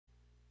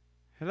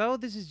Hello,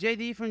 this is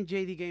JD from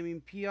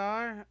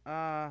JDGamingPR.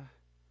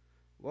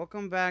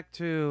 Welcome back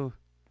to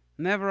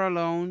Never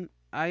Alone.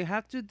 I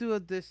have to do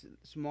this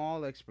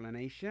small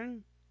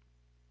explanation.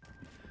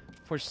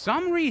 For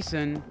some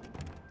reason,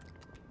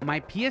 my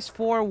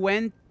PS4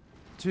 went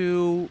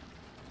to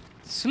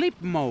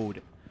sleep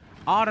mode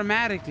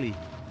automatically.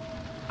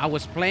 I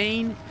was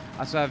playing,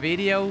 I saw a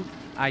video,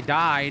 I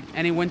died,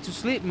 and it went to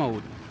sleep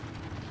mode.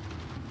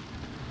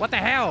 What the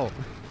hell?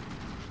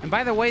 And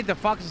by the way, the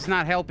fox is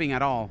not helping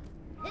at all.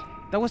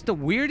 That was the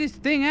weirdest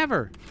thing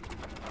ever.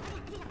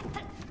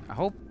 I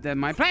hope that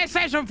my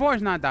PlayStation 4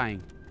 is not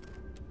dying.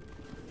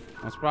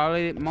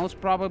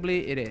 Most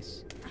probably it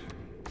is.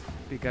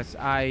 Because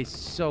I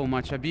so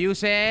much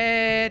abuse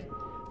it.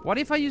 What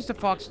if I use the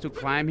fox to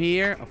climb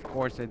here? Of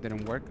course it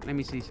didn't work. Let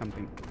me see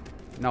something.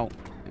 No,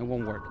 it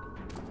won't work.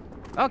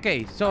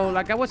 Okay, so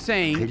like I was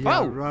saying.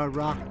 Oh!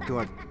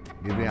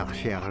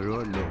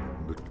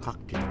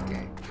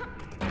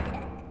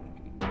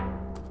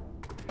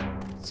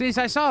 Since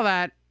I saw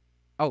that.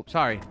 Oh,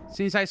 sorry.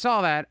 Since I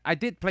saw that, I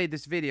did play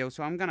this video,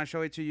 so I'm gonna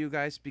show it to you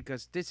guys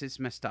because this is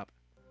messed up.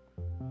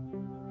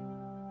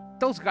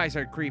 Those guys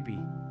are creepy.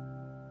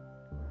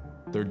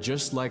 They're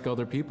just like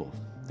other people.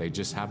 They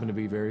just happen to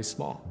be very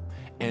small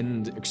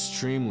and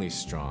extremely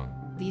strong.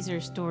 These are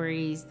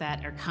stories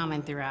that are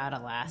common throughout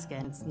Alaska.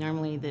 It's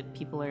normally that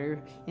people are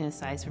in a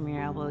size from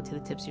your elbow to the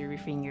tips of your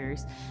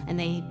fingers, and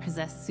they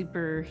possess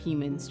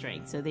superhuman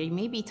strength. So they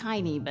may be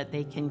tiny, but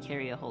they can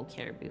carry a whole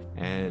caribou.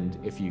 And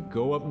if you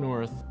go up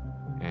north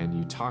and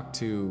you talk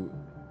to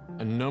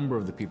a number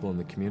of the people in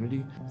the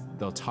community,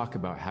 they'll talk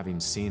about having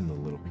seen the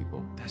little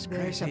people. That's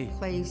crazy. There's a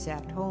place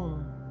at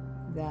home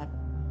that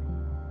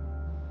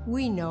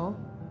we know,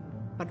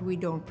 but we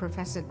don't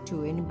profess it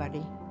to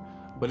anybody.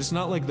 But it's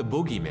not like the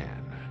boogeyman.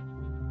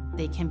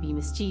 They can be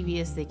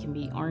mischievous, they can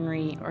be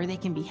ornery, or they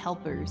can be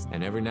helpers.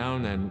 And every now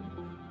and then,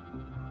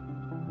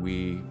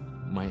 we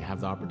might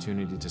have the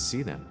opportunity to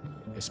see them,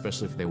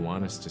 especially if they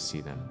want us to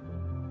see them.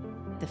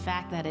 The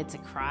fact that it's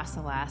across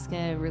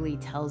Alaska really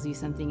tells you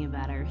something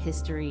about our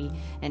history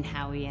and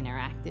how we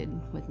interacted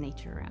with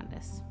nature around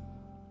us.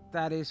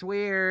 That is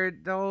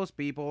weird. Those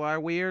people are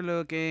weird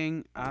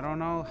looking. I don't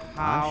know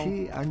how.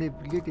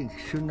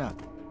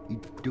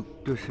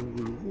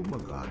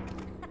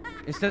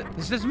 It's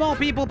the small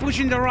people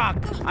pushing the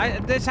rock.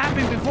 This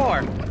happened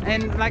before.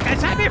 And like I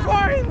said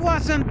before, it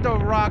wasn't the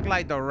rock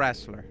like the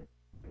wrestler.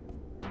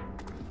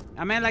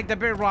 I mean like the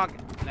big rock.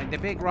 Like the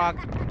big rock.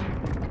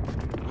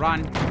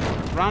 Run.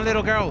 Run,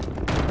 little girl.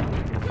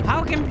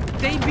 How can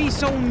they be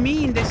so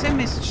mean? They say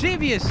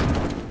mischievous.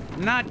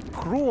 Not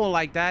cruel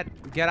like that.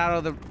 Get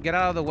out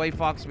of the way,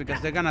 fox, because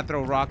they're gonna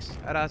throw rocks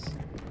at us.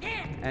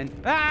 And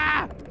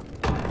ah!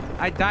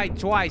 I died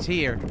twice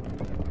here.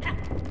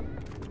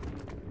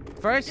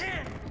 First,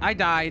 I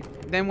died.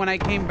 Then when I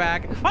came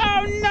back,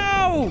 oh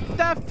no!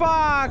 The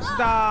fox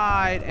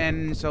died,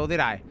 and so did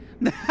I.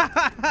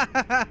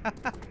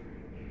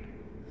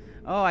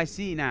 Oh, I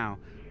see now.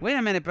 Wait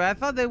a minute, but I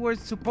thought they were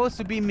supposed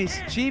to be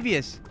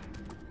mischievous,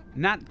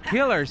 not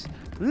killers.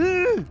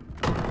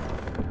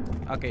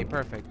 Okay,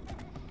 perfect.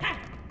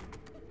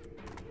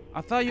 I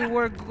thought you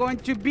were going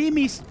to be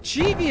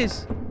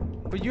mischievous,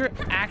 but you're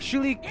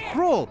actually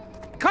cruel.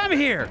 Come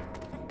here!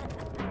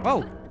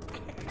 Oh.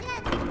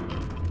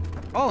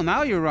 Oh,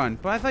 now you run.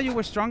 But I thought you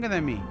were stronger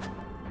than me.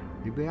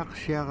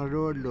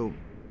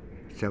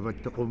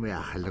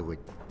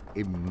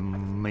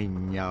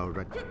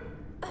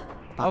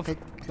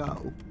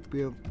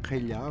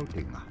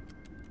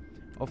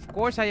 Of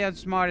course I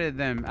outsmarted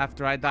them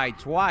after I died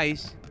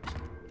twice.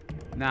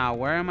 Now,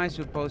 where am I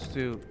supposed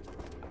to...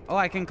 Oh,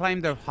 I can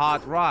climb the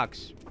hot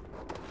rocks.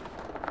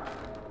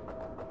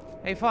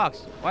 Hey,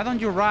 Fox, why don't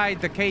you ride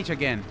the cage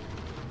again?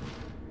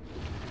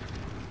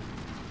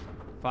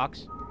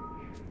 Fox?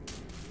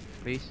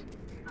 Please?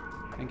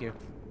 Thank you.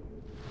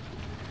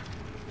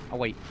 Oh,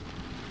 wait.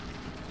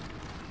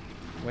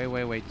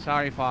 Wait.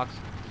 Sorry, Fox.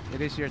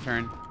 It is your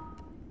turn.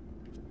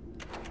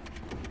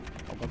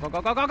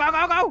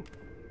 Go!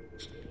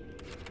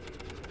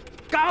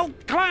 Go!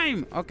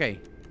 Climb! Okay.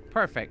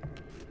 Perfect.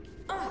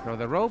 Throw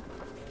the rope.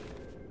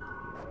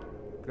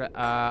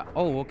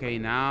 Oh, okay.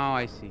 Now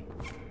I see.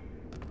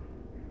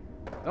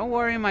 Don't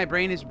worry, my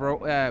brain is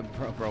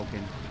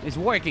broken. It's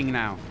working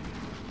now.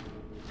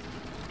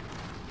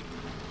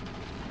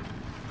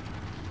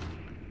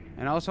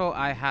 And also,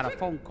 I had a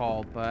phone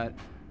call, but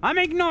I'm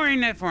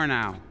ignoring it for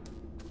now.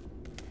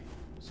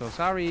 So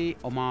sorry,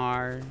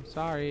 Omar.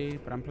 Sorry,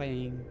 but I'm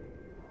playing.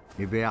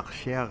 So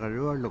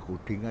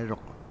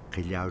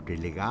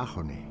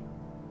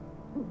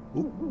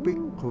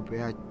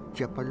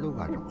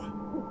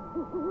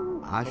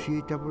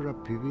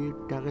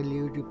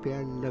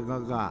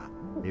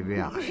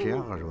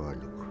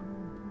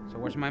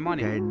where's my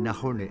money?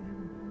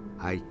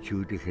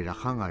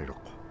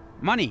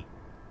 Money!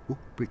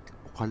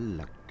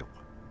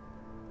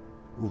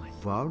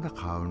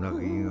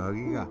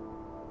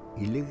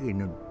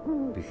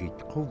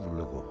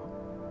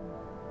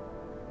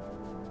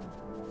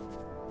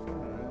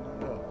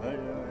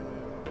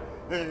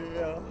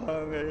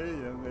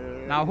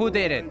 Now who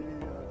did it?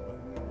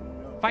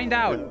 Find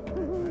out.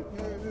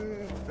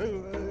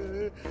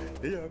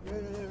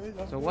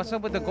 So what's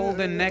up with the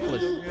golden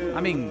necklace?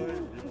 I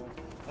mean,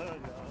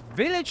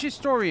 village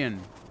historian.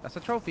 That's a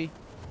trophy.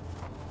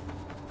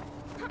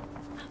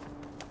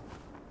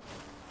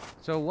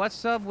 So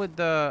what's up with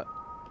the...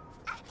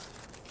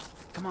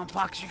 Come on,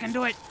 Fox, you can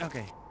do it.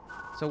 Okay.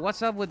 So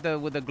what's up with the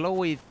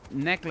glowy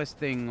necklace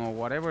thing or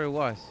whatever it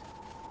was?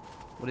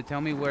 Would it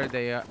tell me where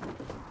they are?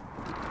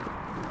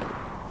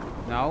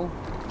 No.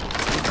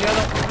 It's the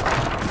other...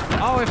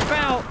 Oh, it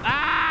fell.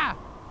 Ah!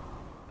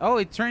 Oh,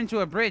 it turned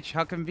to a bridge.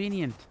 How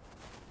convenient.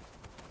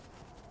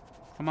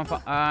 Come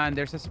on, and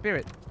there's a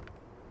spirit.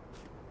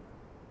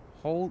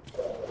 Hold.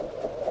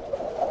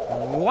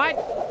 What?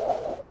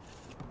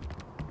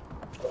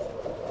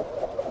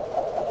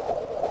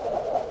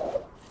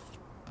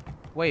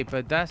 Wait,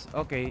 but that's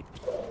okay.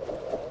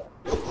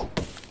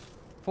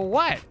 For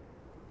what?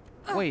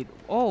 Wait.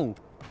 Oh.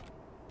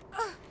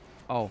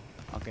 Oh.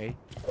 Okay.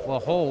 Well,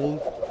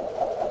 hold.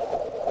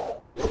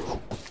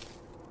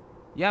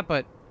 Yeah,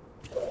 but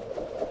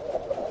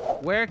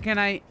where can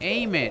I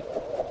aim it?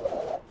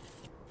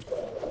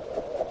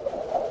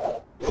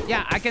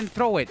 Yeah, I can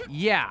throw it.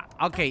 Yeah.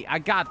 Okay, I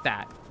got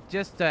that.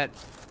 Just that.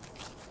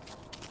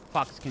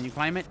 Fox, can you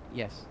climb it?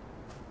 Yes.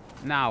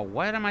 Now,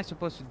 what am I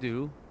supposed to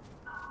do?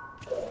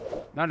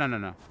 No, no, no,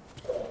 no.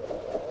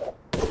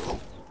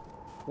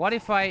 What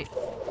if I...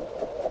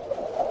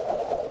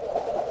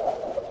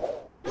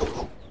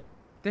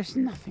 There's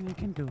nothing I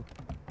can do.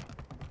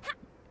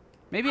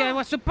 Maybe I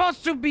was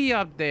supposed to be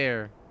up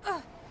there.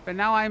 But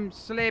now I'm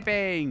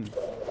sleeping.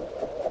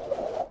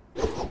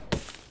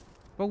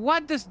 But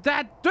what does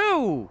that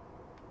do?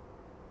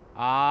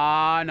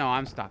 Ah, no,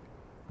 I'm stuck.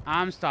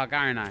 I'm stuck,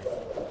 aren't I?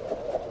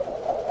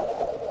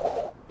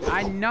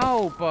 I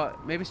know,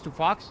 but maybe it's to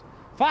Fox.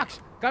 Fox,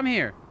 come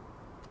here.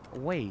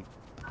 Wait.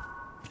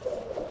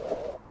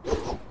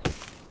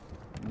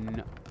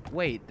 No.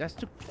 Wait, that's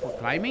for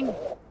climbing?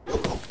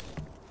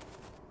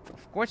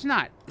 Of course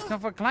not. It's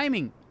not for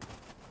climbing.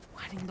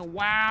 What in the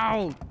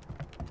world?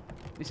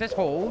 It says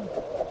hold.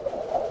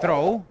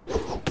 Throw.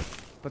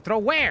 But throw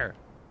where?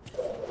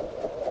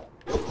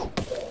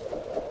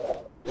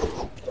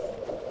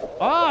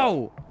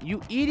 Oh,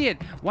 you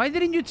idiot. Why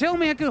didn't you tell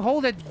me I could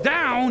hold it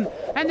down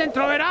and then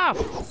throw it up?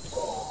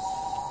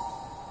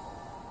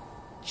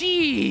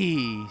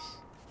 Jeez.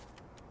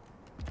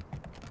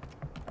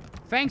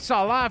 Thanks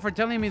a lot for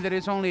telling me that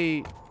it's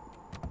only...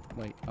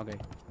 Wait, okay.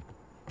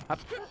 Up.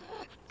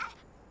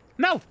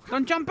 No!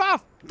 Don't jump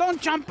off! Don't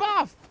jump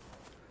off!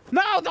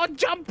 No, don't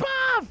jump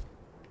off!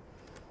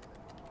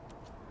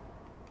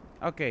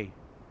 Okay.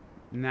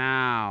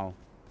 Now.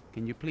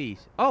 Can you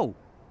please? Oh!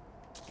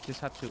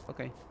 Just have to...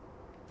 Okay.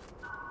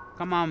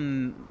 Come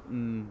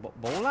on.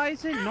 Bola,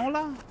 is it?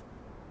 Nola?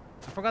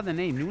 I forgot the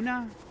name.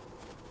 Nuna?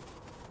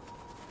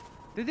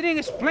 They didn't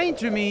explain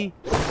to me...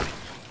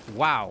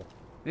 Wow.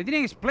 They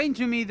didn't explain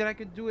to me that I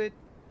could do it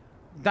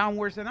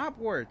downwards and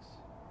upwards.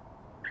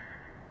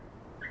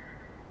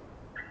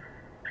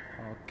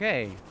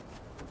 Okay.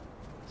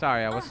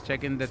 Sorry, I was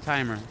checking the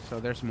timer. So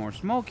there's more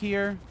smoke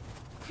here.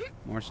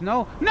 More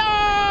snow.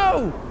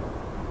 No!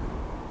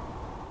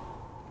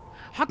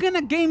 How can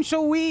a game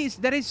so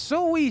easy that is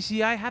so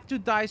easy I have to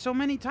die so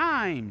many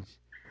times?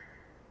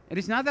 It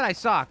is not that I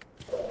suck.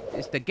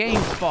 It's the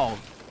game's fault.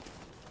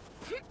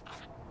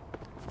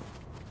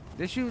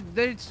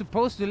 They're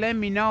supposed to let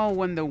me know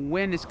when the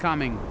wind is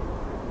coming.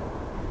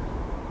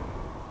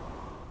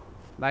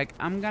 Like,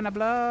 I'm gonna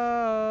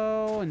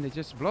blow, and they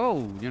just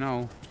blow, you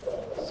know.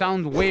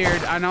 Sound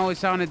weird. I know it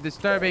sounded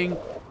disturbing.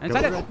 And it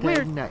sounded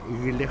weird.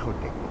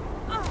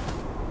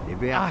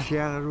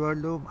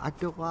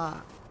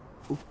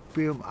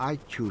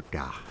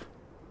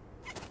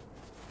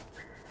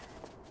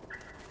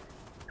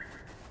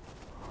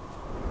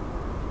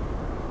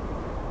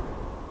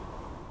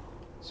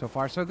 So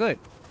far, so good.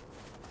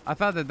 I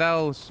thought that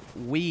those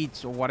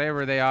weeds or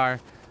whatever they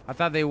are, I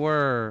thought they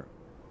were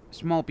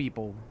small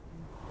people.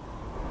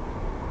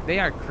 They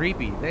are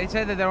creepy. They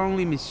said that they're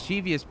only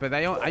mischievous, but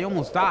I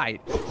almost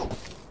died.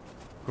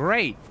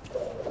 Great.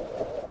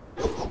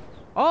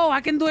 Oh,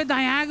 I can do it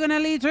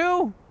diagonally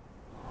too?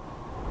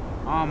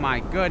 Oh my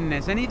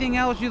goodness. Anything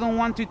else you don't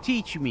want to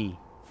teach me?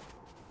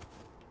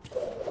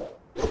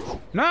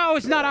 No,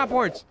 it's not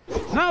upwards.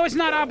 No, it's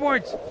not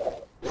upwards.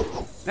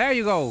 There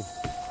you go.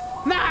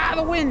 Nah,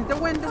 the wind, the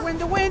wind, the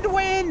wind, the wind, the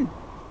wind.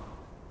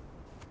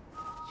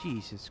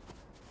 Jesus.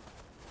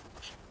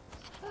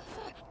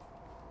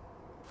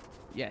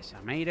 Yes,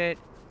 I made it.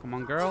 Come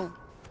on, girl.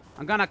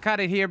 I'm gonna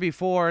cut it here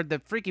before the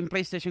freaking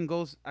PlayStation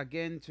goes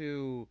again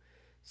to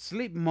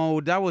sleep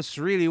mode. That was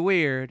really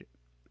weird.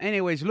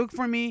 Anyways, look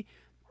for me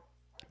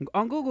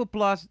on Google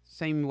Plus,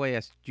 same way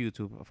as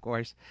YouTube, of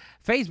course,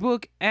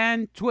 Facebook,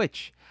 and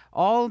Twitch,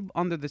 all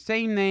under the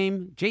same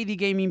name,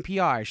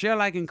 JDGamingPR. Share,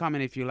 like, and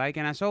comment if you like.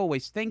 And as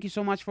always, thank you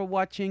so much for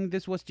watching.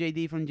 This was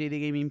JD from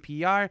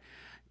JDGamingPR,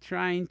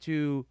 trying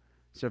to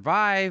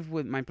survive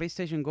with my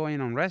PlayStation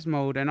going on rest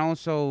mode, and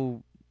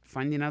also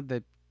finding out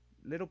that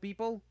little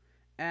people,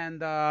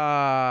 and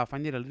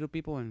finding the little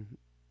people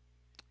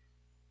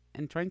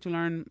and trying to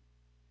learn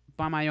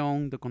by my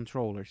own the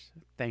controllers.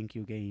 Thank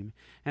you, game,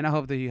 and I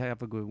hope that you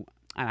have a good.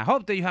 And I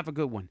hope that you have a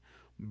good one.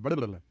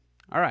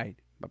 All right,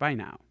 bye bye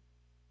now.